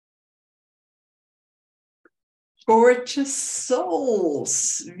Gorgeous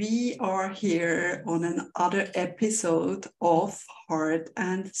souls, we are here on another episode of Heart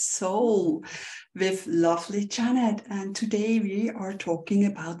and Soul with lovely Janet. And today we are talking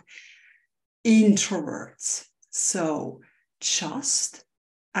about introverts. So, just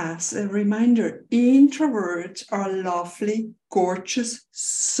as a reminder, introverts are lovely, gorgeous,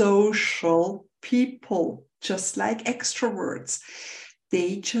 social people, just like extroverts.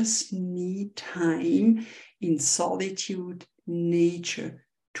 They just need time in solitude, nature,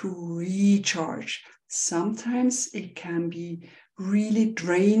 to recharge. Sometimes it can be really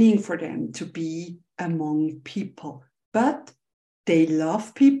draining for them to be among people, but they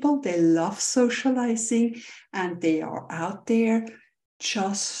love people, they love socializing, and they are out there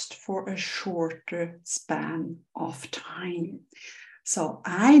just for a shorter span of time. So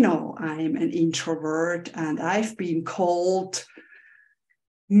I know I'm an introvert and I've been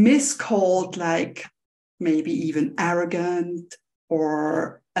miscalled, like maybe even arrogant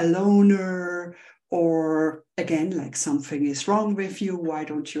or a loner, or again, like something is wrong with you. Why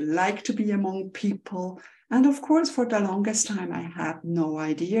don't you like to be among people? And of course, for the longest time, I had no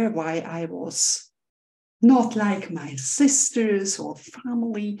idea why I was not like my sisters or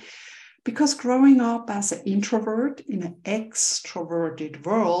family, because growing up as an introvert in an extroverted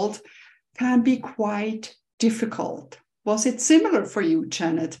world can be quite difficult. Was it similar for you,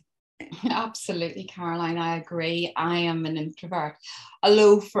 Janet? Absolutely, Caroline. I agree. I am an introvert.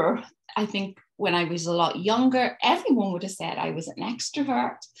 Although I think when I was a lot younger, everyone would have said I was an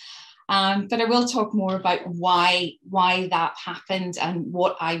extrovert. But I will talk more about why that happened and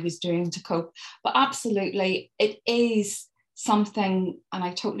what I was doing to cope. But absolutely, it is something, and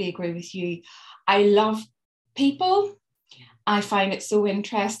I totally agree with you. I love people. I find it so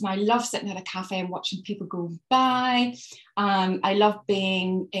interesting. I love sitting at a cafe and watching people go by. I love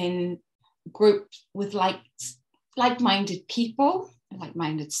being in groups with like-minded people,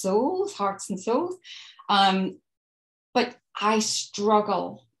 like-minded souls, hearts and souls. But I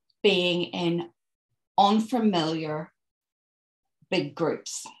struggle being in unfamiliar big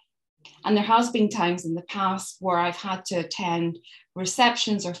groups. And there has been times in the past where I've had to attend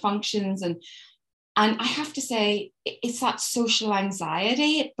receptions or functions, and I have to say, it's that social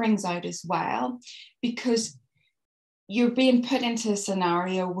anxiety it brings out as well, because you're being put into a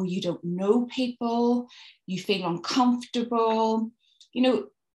scenario where you don't know people, you feel uncomfortable.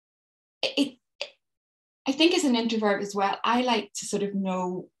 I think as an introvert as well, I like to sort of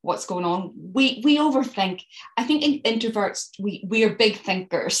know what's going on. We overthink. I think in introverts, we are big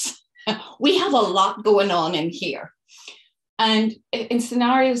thinkers. We have a lot going on in here. And in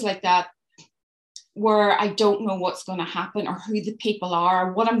scenarios like that, where I don't know what's going to happen or who the people are,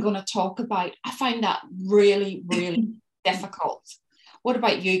 or what I'm going to talk about, I find that really, really difficult. What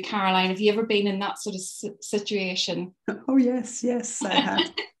about you, Caroline? Have you ever been in that sort of situation? Oh, yes, I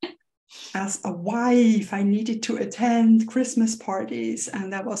had. As a wife, I needed to attend Christmas parties,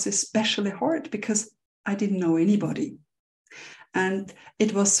 and that was especially hard because I didn't know anybody. And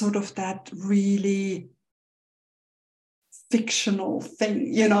it was sort of that really fictional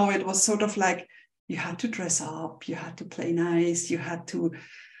thing, it was sort of like you had to dress up, you had to play nice, you had to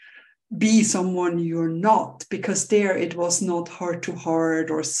be someone you're not, because there it was not heart to heart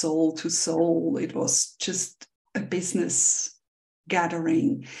or soul to soul. It was just a business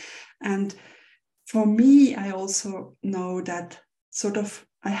gathering. And for me, I also know that sort of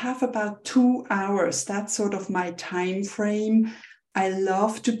I have about 2 hours. That's sort of my time frame. I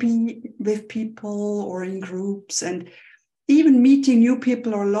love to be with people or in groups, and even meeting new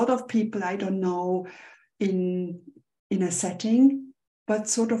people or a lot of people I don't know in a setting. But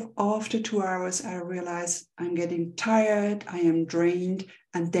sort of after 2 hours, I realize I'm getting tired, I am drained,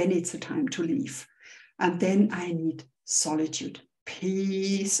 and then it's a time to leave. And then I need solitude,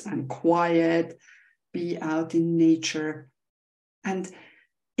 peace and quiet, be out in nature. And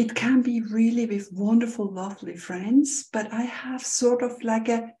it can be really with wonderful, lovely friends, but I have sort of like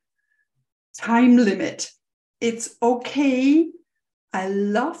a time limit. It's okay. I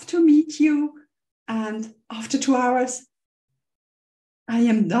love to meet you. And after 2 hours, I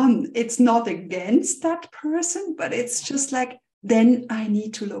am done. It's not against that person, but it's just like, then I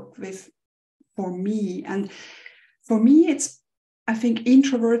need to look for me. And for me, I think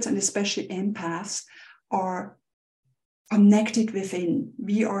introverts and especially empaths are connected within.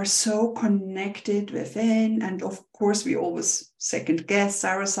 We are so connected within. And of course, we always second guess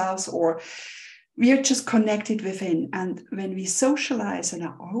ourselves, or we are just connected within. And when we socialize and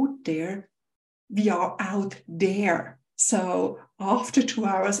are out there, we are out there. So after 2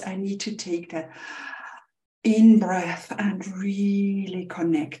 hours, I need to take that in breath and really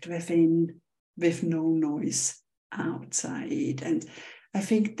connect within with no noise. outside. And I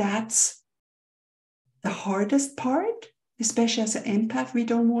think that's the hardest part, especially as an empath. We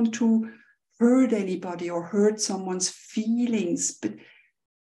don't want to hurt anybody or hurt someone's feelings, but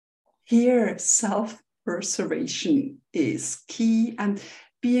here self-preservation is key, and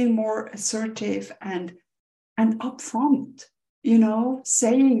being more assertive and upfront,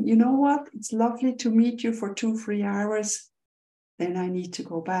 saying, you know what, it's lovely to meet you for 2-3 hours, then I need to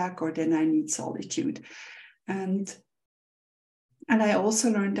go back, or then I need solitude. And I also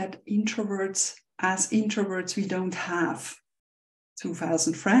learned that as introverts, we don't have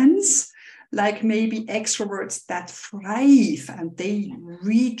 2,000 friends, like maybe extroverts that thrive and they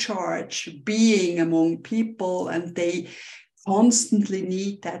recharge being among people and they constantly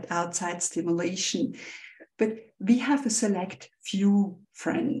need that outside stimulation. But we have a select few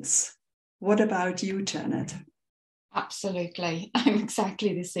friends. What about you, Janet? Absolutely. I'm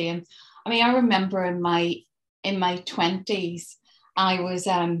exactly the same. I mean, I remember in my 20s, I was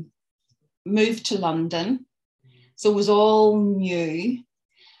moved to London. So it was all new.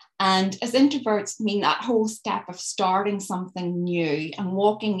 And as introverts, I mean, that whole step of starting something new and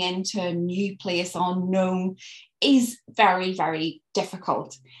walking into a new place unknown is very, very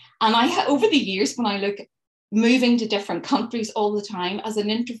difficult. And over the years, when I look at moving to different countries all the time as an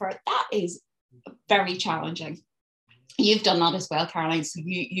introvert, that is very challenging. You've done that as well, Caroline, so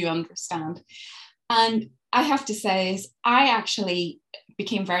you understand. And I have to say is I actually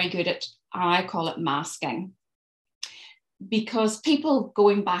became very good at, I call it masking. Because people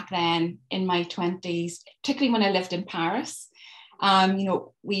going back then in my 20s, particularly when I lived in Paris,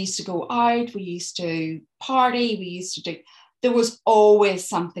 we used to go out, we used to party, there was always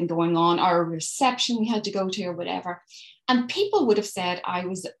something going on, or a reception we had to go to or whatever. And people would have said I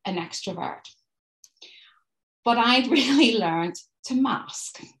was an extrovert. But I'd really learned to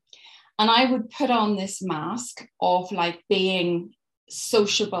mask. And I would put on this mask of like being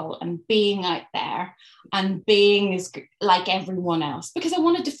sociable and being out there and being like everyone else because I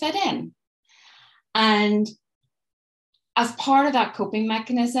wanted to fit in. And as part of that coping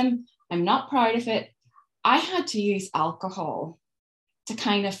mechanism, I'm not proud of it, I had to use alcohol to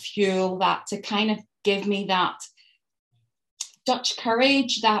kind of fuel that, to kind of give me that Dutch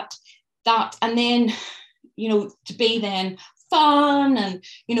courage, that and then, to be then fun and,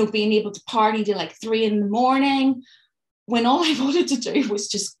 being able to party to like 3 a.m, when all I wanted to do was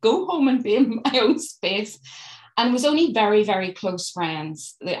just go home and be in my own space. And it was only very, very close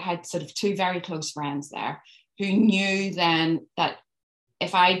friends that had sort of 2 very close friends there who knew then that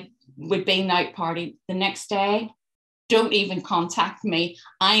if I would be night party the next day, don't even contact me.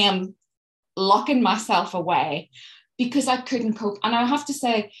 I am locking myself away because I couldn't cope. And I have to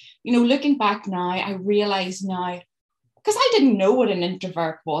say, looking back now, I realize now, because I didn't know what an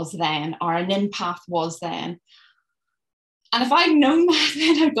introvert was then or an empath was then. And if I'd known that,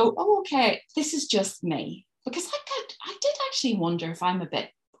 then I'd go, oh, okay, this is just me. Because I did actually wonder if I'm a bit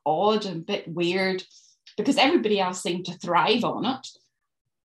odd and a bit weird because everybody else seemed to thrive on it.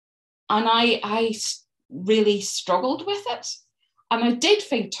 And I really struggled with it. And I did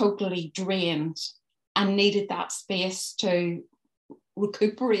feel totally drained and needed that space to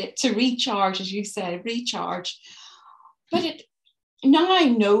recuperate, to recharge, as you say, recharge. But now I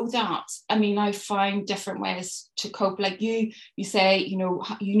know that. I mean, I find different ways to cope. Like you say,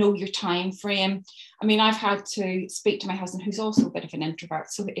 your time frame. I mean, I've had to speak to my husband, who's also a bit of an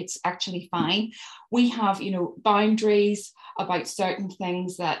introvert, so it's actually fine. We have, boundaries about certain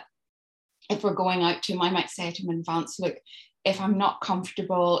things that if we're going out to him, I might say to him in advance, look, if I'm not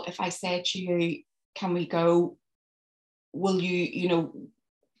comfortable, if I say to you, can we go? Will you,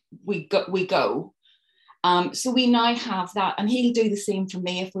 we go. So we now have that, and he'll do the same for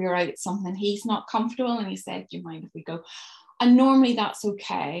me if we're out at something he's not comfortable and he said, do you mind if we go? And normally that's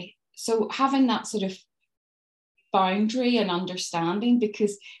okay. So having that sort of boundary and understanding,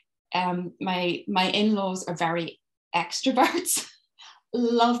 because my in-laws are very extroverts,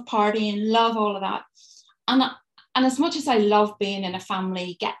 love partying, love all of that. And as much as I love being in a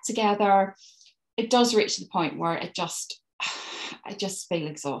family get together, it does reach the point where I just feel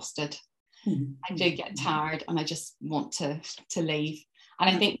exhausted. I do get tired and I just want to leave. And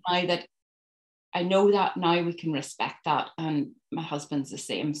I think now that I know that now we can respect that, and my husband's the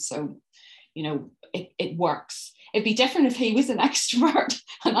same. So, it works. It'd be different if he was an extrovert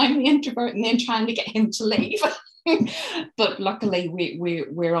and I'm the introvert and then trying to get him to leave. But luckily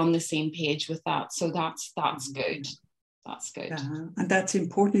we're on the same page with that. So that's good. That's good. Yeah, and that's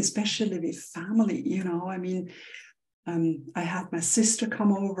important, especially with family, I mean, I had my sister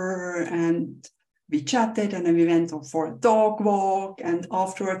come over and we chatted and then we went on for a dog walk. And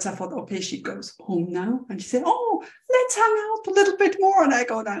afterwards I thought, okay, she goes home now. And she said, oh, let's hang out a little bit more. And I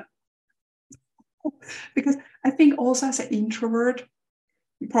go, no. Because I think also as an introvert,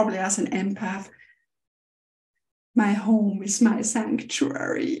 probably as an empath, my home is my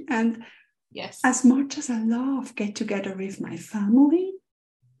sanctuary. And yes, as much as I love get together with my family,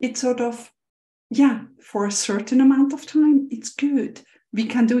 it's sort of, yeah, for a certain amount of time, it's good. We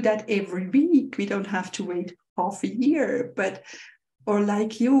can do that every week. We don't have to wait half a year. But, or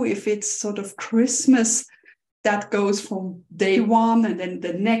like you, if it's sort of Christmas, that goes from day one, and then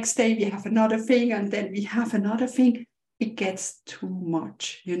the next day we have another thing, and then we have another thing. It gets too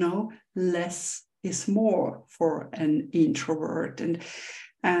much, less is more for an introvert.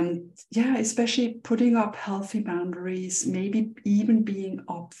 And yeah, especially putting up healthy boundaries, maybe even being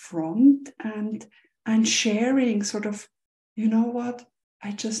upfront and sharing sort of, you know what,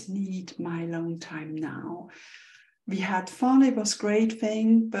 I just need my alone time now. We had fun, it was a great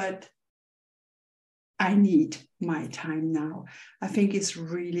thing, but I need my time now. I think it's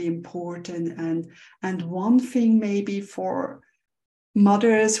really important. And one thing maybe for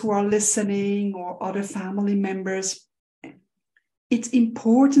mothers who are listening or other family members, it's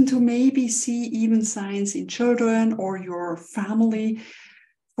important to maybe see even signs in children or your family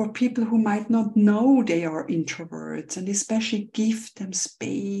for people who might not know they are introverts, and especially give them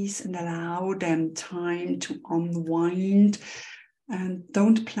space and allow them time to unwind. And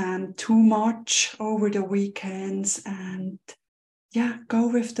don't plan too much over the weekends, and yeah, go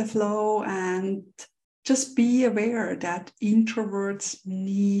with the flow, and just be aware that introverts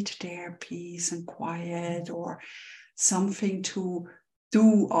need their peace and quiet, or something to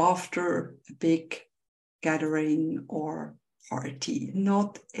do after a big gathering or party.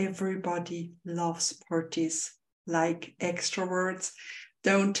 Not everybody loves parties like extroverts.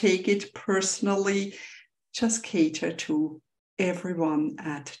 Don't take it personally. Just cater to everyone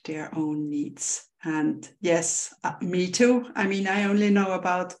at their own needs. And yes, me too. I mean, I only know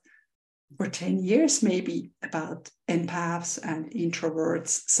about for 10 years maybe about empaths and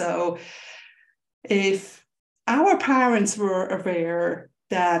introverts. So if our parents were aware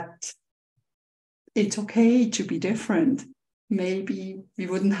that it's okay to be different, maybe we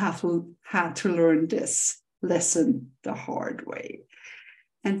wouldn't have had to learn this lesson the hard way.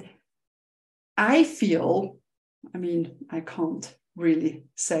 And I feel, I mean, I can't really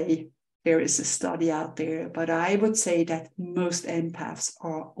say there is a study out there, but I would say that most empaths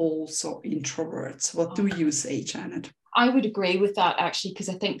are also introverts. What do you say, Janet? I would agree with that, actually, because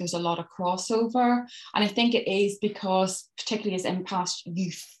I think there's a lot of crossover. And I think it is because, particularly as empaths,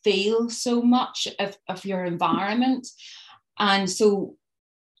 you feel so much of your environment. And so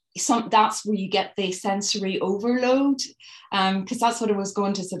that's where you get the sensory overload. Because that's what I was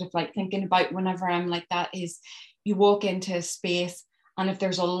going to sort of like thinking about whenever I'm like that, is you walk into a space, and if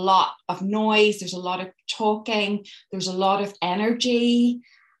there's a lot of noise, there's a lot of talking, there's a lot of energy,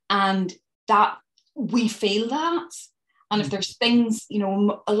 and that we feel that. And if there's things,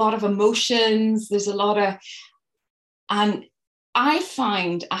 a lot of emotions, there's a lot of, and I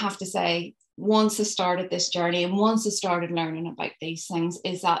find, I have to say, once I started this journey and once I started learning about these things,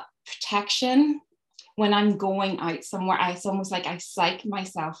 is that protection. When I'm going out somewhere, it's almost like I psych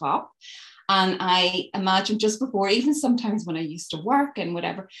myself up. And I imagine just before, even sometimes when I used to work and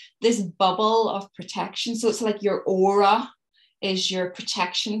whatever, this bubble of protection. So it's like your aura is your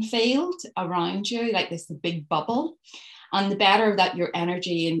protection field around you, like this big bubble. And the better that your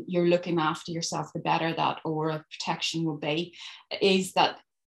energy and you're looking after yourself, the better that aura of protection will be. Is that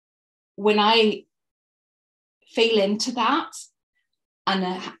when I feel into that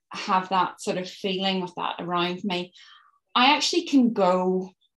and have that sort of feeling of that around me, I actually can go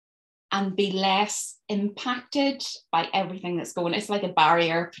and be less impacted by everything that's going. It's like a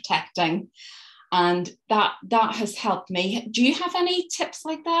barrier protecting. And that has helped me. Do you have any tips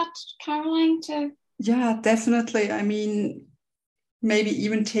like that, Caroline, to? Yeah, definitely. I mean, maybe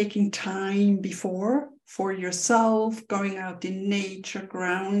even taking time before for yourself, going out in nature,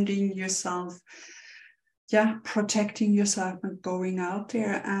 grounding yourself, yeah, protecting yourself and going out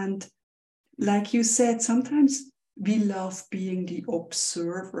there. And like you said, sometimes we love being the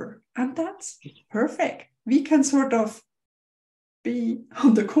observer, and that's perfect. We can sort of be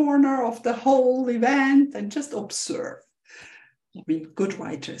on the corner of the whole event and just observe. I mean, good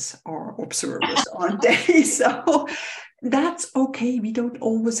writers are observers, aren't they? So that's okay. We don't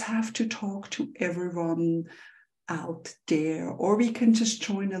always have to talk to everyone out there, or we can just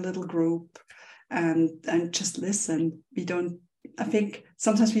join a little group and just listen. I think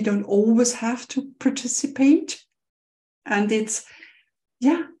sometimes we don't always have to participate. And it's,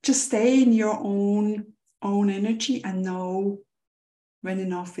 yeah, just stay in your own energy and know when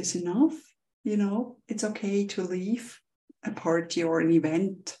enough is enough. it's okay to leave a party or an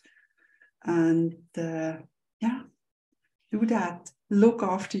event. And do that. Look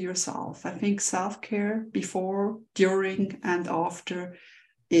after yourself. I think self-care before, during, and after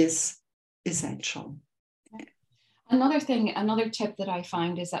is essential. Another tip that I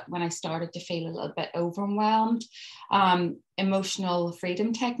found is that when I started to feel a little bit overwhelmed, emotional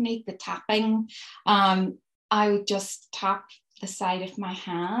freedom technique, the tapping, I would just tap the side of my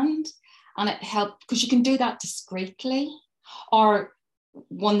hand, and it helped, because you can do that discreetly, or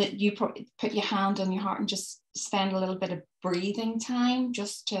one that you put your hand on your heart and just spend a little bit of breathing time,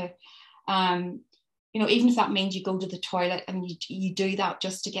 just to even if that means you go to the toilet and you do that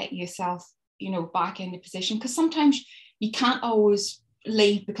just to get yourself back into position, because sometimes you can't always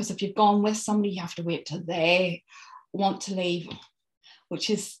leave, because if you've gone with somebody, you have to wait till they want to leave, which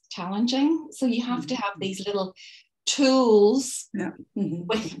is challenging. So you have to have these little tools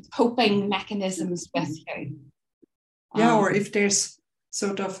with coping mechanisms with you. Or if there's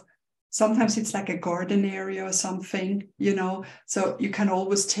sort of, sometimes it's like a garden area or something, so you can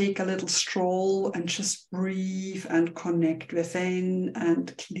always take a little stroll and just breathe and connect within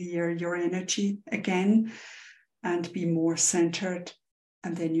and clear your energy again and be more centered.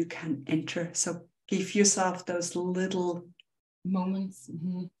 And then you can enter. So give yourself those little moments,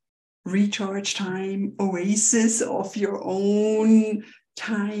 recharge time, oasis of your own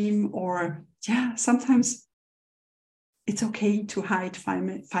time. Or sometimes it's okay to hide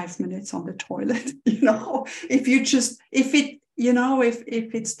 5 minutes on the toilet, if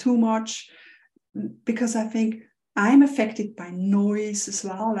it's too much, because I think I'm affected by noise as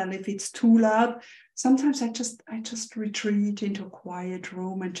well. And if it's too loud, sometimes I just retreat into a quiet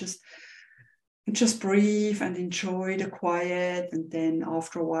room and just breathe and enjoy the quiet. And then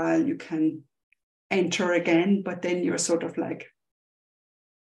after a while you can enter again, but then you're sort of like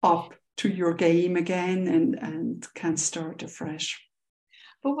up to your game again and can start afresh.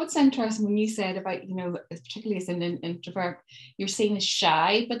 But what's interesting when you said about, particularly as an introvert, you're seen as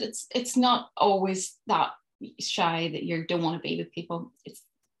shy, but it's not always that shy that you don't want to be with people. It's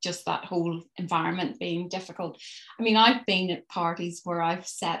just that whole environment being difficult. I mean, I've been at parties where I've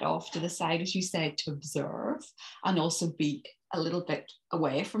sat off to the side, as you said, to observe and also be a little bit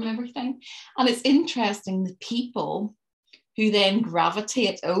away from everything. And it's interesting, the people who then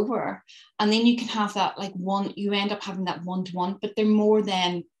gravitate over, and then you can have that you end up having that one-to-one, but they're more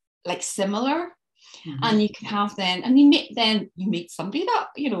than similar. And you can have and you meet somebody that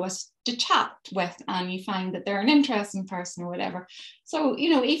to chat with, and you find that they're an interesting person or whatever. So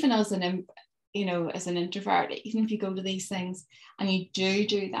even as an introvert, even if you go to these things and you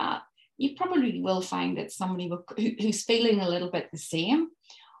do that, you probably will find that somebody who's feeling a little bit the same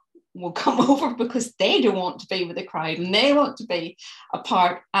will come over, because they don't want to be with the crowd and they want to be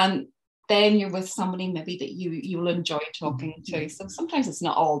apart. And then you're with somebody maybe that you will enjoy talking to. So sometimes it's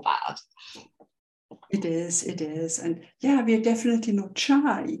not all bad. It is. And we're definitely not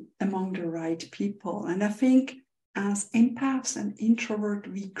shy among the right people. And I think as empaths and introvert,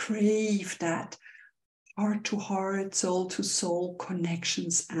 we crave that heart-to-heart, soul-to-soul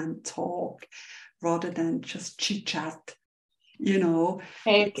connections and talk, rather than just chit-chat, because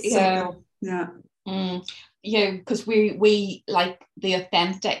we like the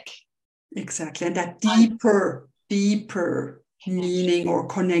authentic. Exactly. And that deeper meaning or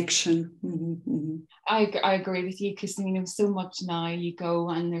connection. I agree with you, because so much now you go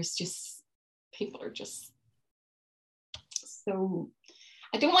and there's just, people are just so,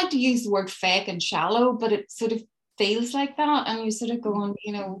 I don't like to use the word fake and shallow, but it sort of feels like that. And you sort of go on,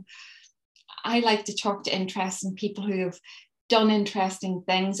 I like to talk to interesting people who have done interesting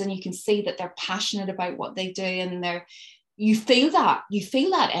things, and you can see that they're passionate about what they do, and you feel that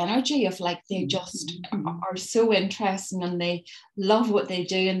energy of they just are so interesting, and they love what they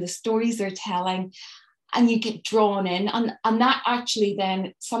do and the stories they're telling, and you get drawn in, and that actually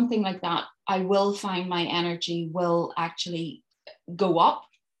then something like that, I will find my energy will actually go up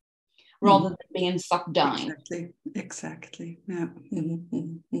rather than being sucked down. Exactly. Yeah.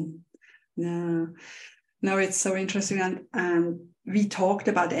 No, it's so interesting. And we talked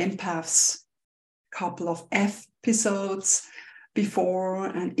about empaths a couple of episodes before,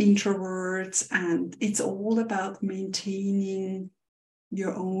 and introverts, and it's all about maintaining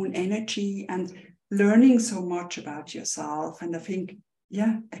your own energy and learning so much about yourself. And I think,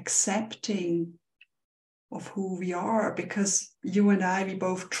 accepting of who we are, because you and I, we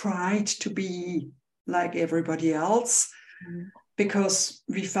both tried to be like everybody else because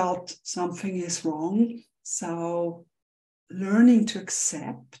we felt something is wrong. So learning to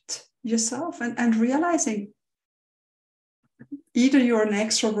accept yourself and realizing either you're an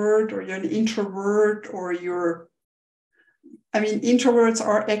extrovert or you're an introvert, or introverts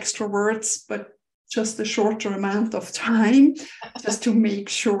are extroverts, but just a shorter amount of time, just to make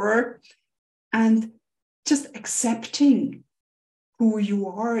sure. And just accepting who you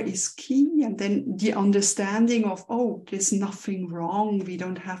are is key. And then the understanding of, oh, there's nothing wrong. We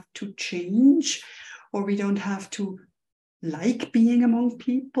don't have to change, or we don't have to like being among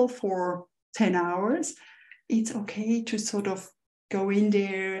people for 10 hours. It's okay to sort of go in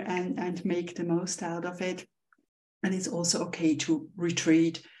there and make the most out of it. And it's also okay to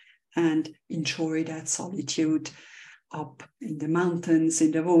retreat and enjoy that solitude up in the mountains,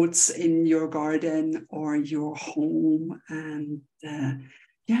 in the woods, in your garden or your home. And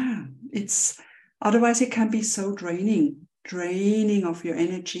otherwise it can be so draining of your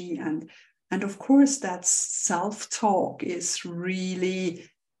energy. And of course, that self-talk is really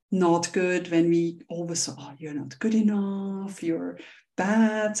not good when we always say, oh, you're not good enough, you're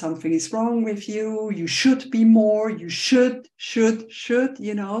bad, something is wrong with you, you should be more, you should,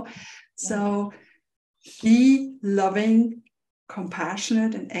 So be loving,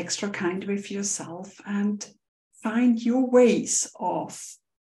 compassionate, and extra kind with yourself, and find your ways of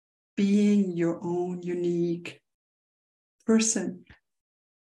being your own unique person.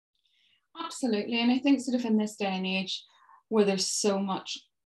 Absolutely. And I think sort of in this day and age where there's so much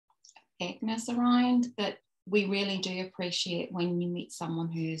fakeness around, that we really do appreciate when you meet someone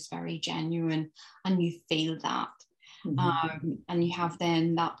who is very genuine and you feel that. And you have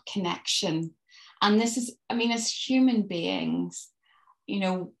then that connection. And this is, as human beings,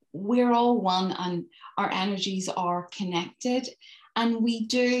 we're all one and our energies are connected. And we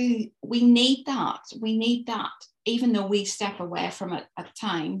need that, even though we step away from it at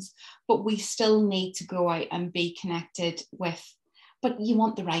times, but we still need to go out and be connected with, but you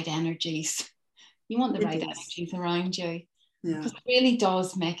want the right energies. You want the right energies around you. Yeah. Because it really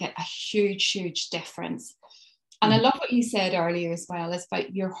does make it a huge, huge difference. And I love what you said earlier as well, is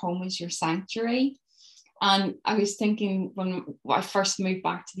about your home is your sanctuary. And I was thinking when I first moved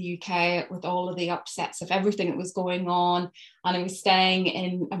back to the UK with all of the upsets of everything that was going on, and I was staying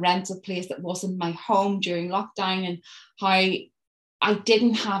in a rental place that wasn't my home during lockdown, and how I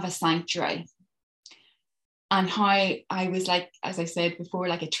didn't have a sanctuary, and how I was, like, as I said before,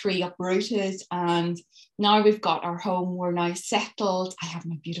 like a tree uprooted. And now we've got our home, we're now settled. I have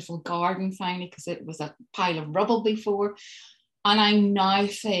my beautiful garden finally, because it was a pile of rubble before. And I now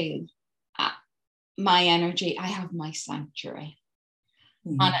feel my energy, I have my sanctuary.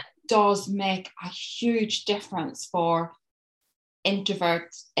 And it does make a huge difference for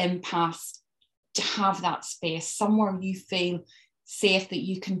introverts, empaths, to have that space, somewhere you feel safe, that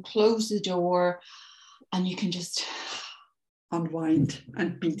you can close the door and you can just unwind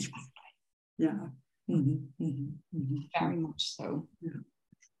and be. Yeah. Very much so. Yeah.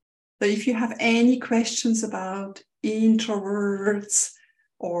 So if you have any questions about introverts,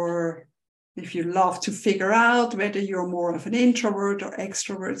 or if you love to figure out whether you're more of an introvert or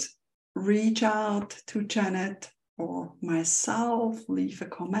extrovert, reach out to Janet or myself, leave a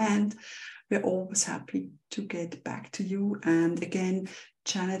comment. We're always happy to get back to you. And again,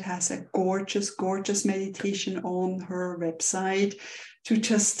 Janet has a gorgeous, gorgeous meditation on her website to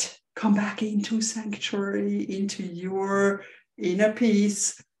just come back into sanctuary, into your inner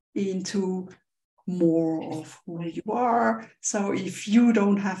peace, into more of who you are. So if you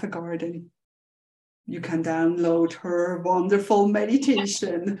don't have a garden, you can download her wonderful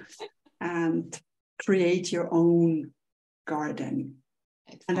meditation and create your own garden.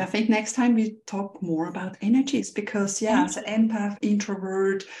 Exactly. And I think next time we talk more about energies, because as an empath,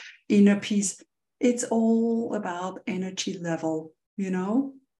 introvert, inner peace, it's all about energy level,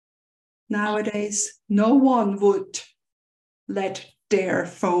 Nowadays, no one would let their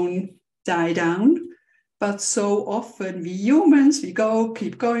phone die down. But so often we humans, we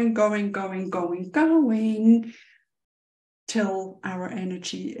keep going, till our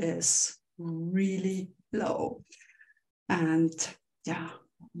energy is really low. And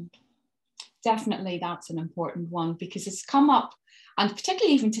definitely that's an important one, because it's come up, and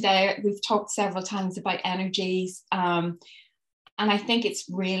particularly even today, we've talked several times about energies. And I think it's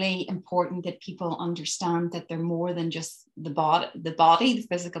really important that people understand that they're more than just the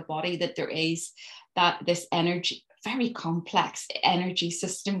physical body, that there is this energy, very complex energy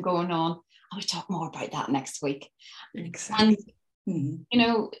system going on. And we'll talk more about that next week. Exactly. And,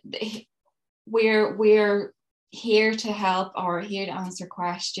 we're here to help, or here to answer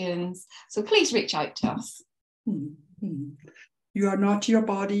questions. So please reach out to us. You are not your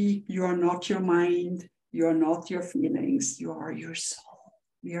body. You are not your mind. You are not your feelings. You are your soul.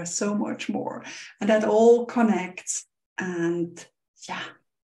 We are so much more. And that all connects And yeah,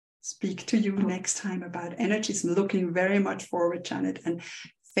 speak to you next time about energies. I'm looking very much forward, Janet. And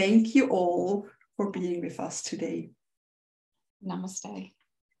thank you all for being with us today. Namaste.